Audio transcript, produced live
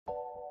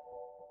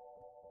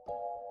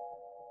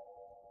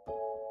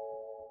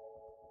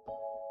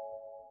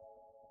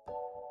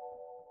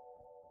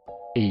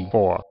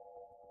e4,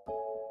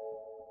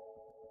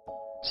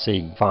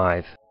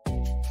 c5,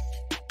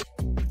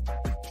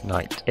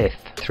 knight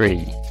f3,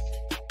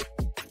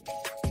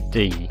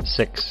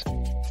 d6,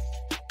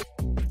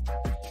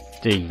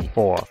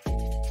 d4,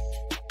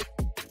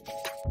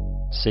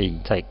 c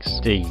takes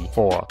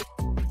d4,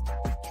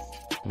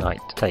 knight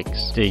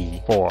takes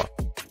d4,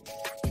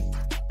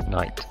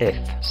 knight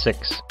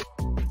f6,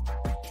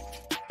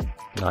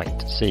 knight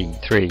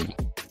c3,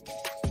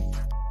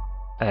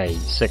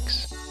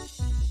 a6,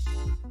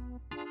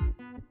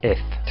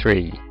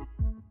 f3,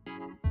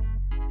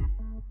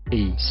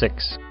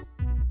 e6,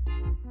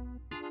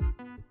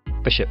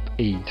 bishop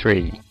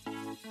e3,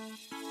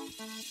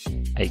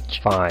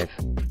 h5,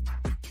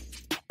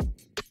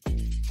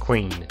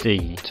 queen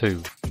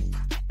d2,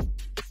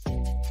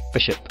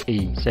 bishop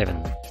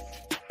e7,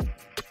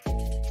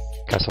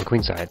 castle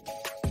queenside,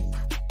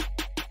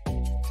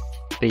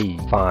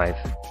 b5,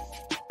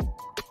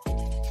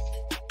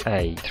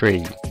 a3,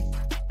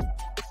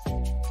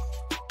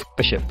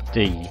 bishop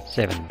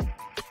d7,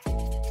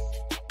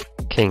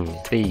 king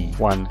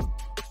b1,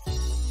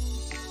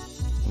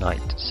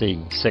 knight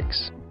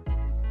c6,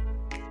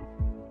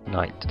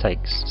 knight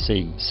takes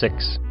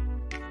c6,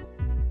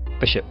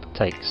 bishop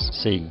takes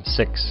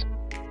c6,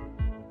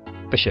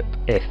 bishop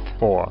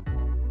f4,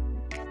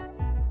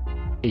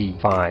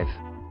 e5,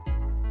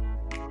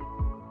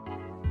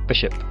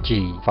 bishop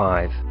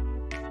g5,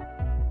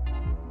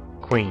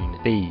 queen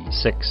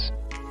b6,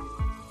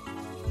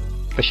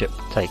 bishop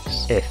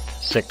takes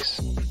f6,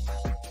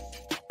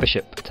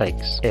 bishop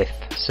takes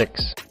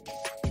f6,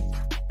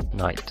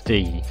 knight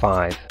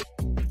d5,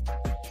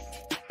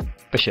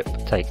 bishop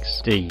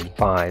takes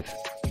d5,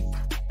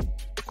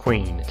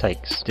 queen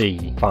takes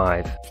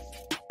d5,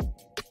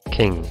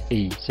 king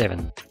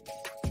e7,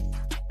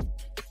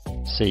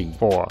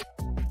 c4,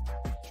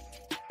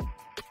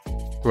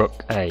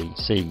 rook a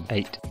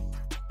c8,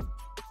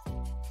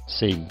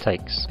 c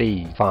takes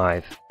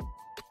b5,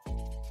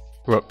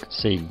 rook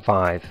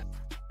c5,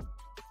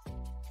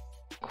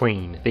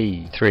 queen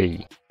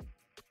b3,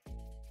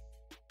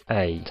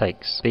 a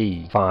takes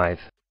b5,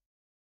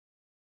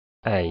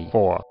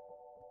 a4,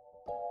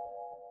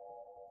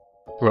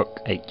 rook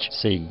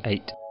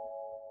hc8,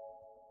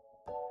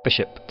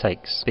 bishop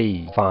takes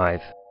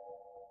b5,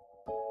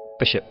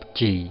 bishop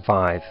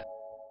g5,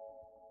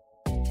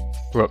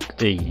 rook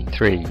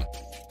d3,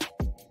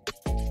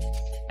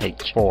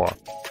 h4,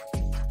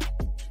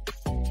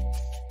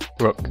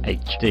 rook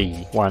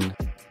hd1,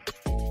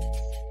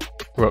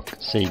 rook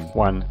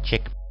c1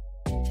 check,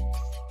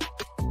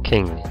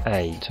 king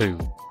a2,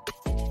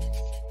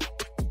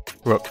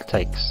 rook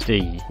takes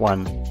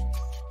d1,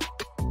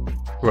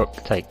 rook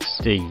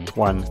takes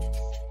d1,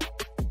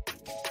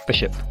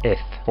 bishop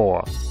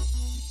f4,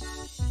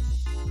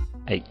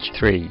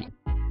 h3,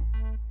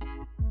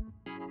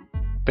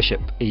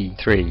 bishop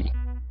e3,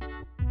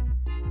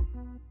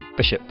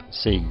 bishop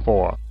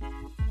c4,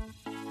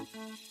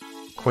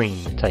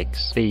 queen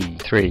takes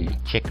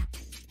b3 check,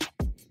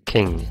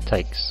 king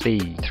takes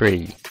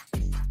b3,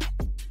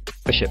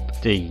 bishop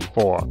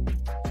d4,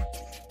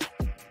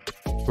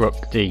 rook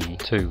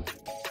d2,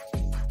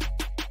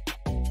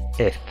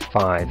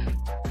 f5,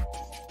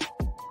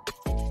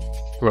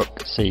 rook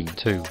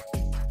c2,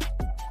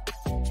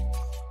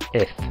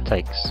 f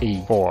takes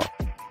e4,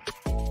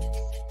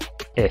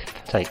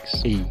 f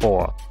takes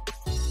e4,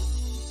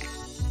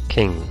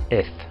 king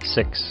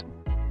f6,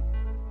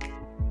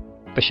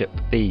 bishop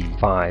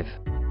b5,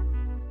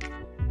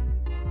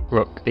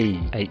 rook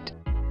b8,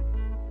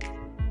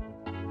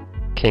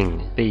 king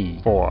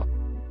b4,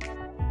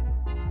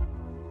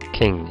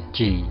 king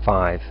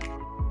g5,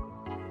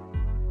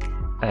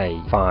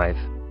 a5,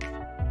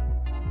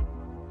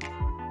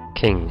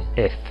 king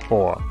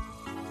f4,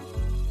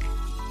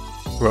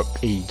 rook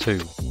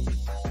e2,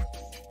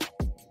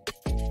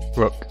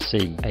 rook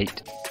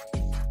c8,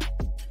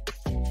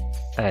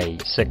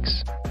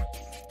 a6,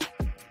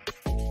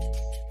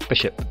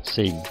 bishop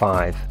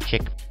c5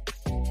 check,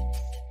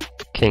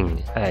 king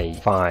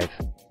a5,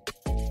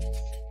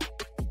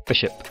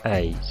 bishop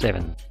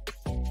a7,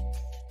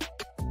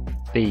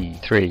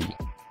 b3,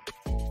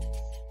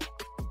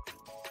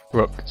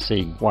 rook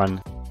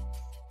c1,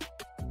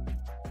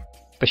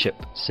 bishop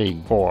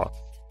c4,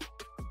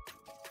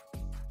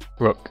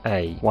 rook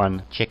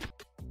a1 check,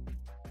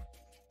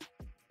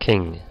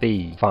 king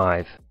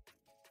b5,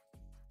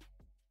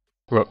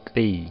 rook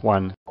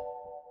b1,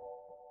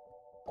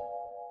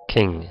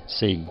 king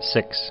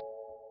c6,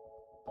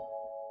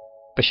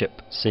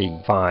 bishop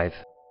c5,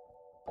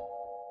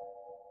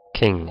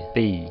 king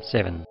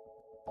b7,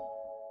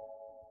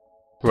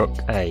 rook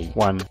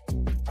a1,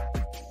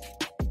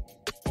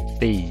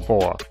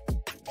 b4,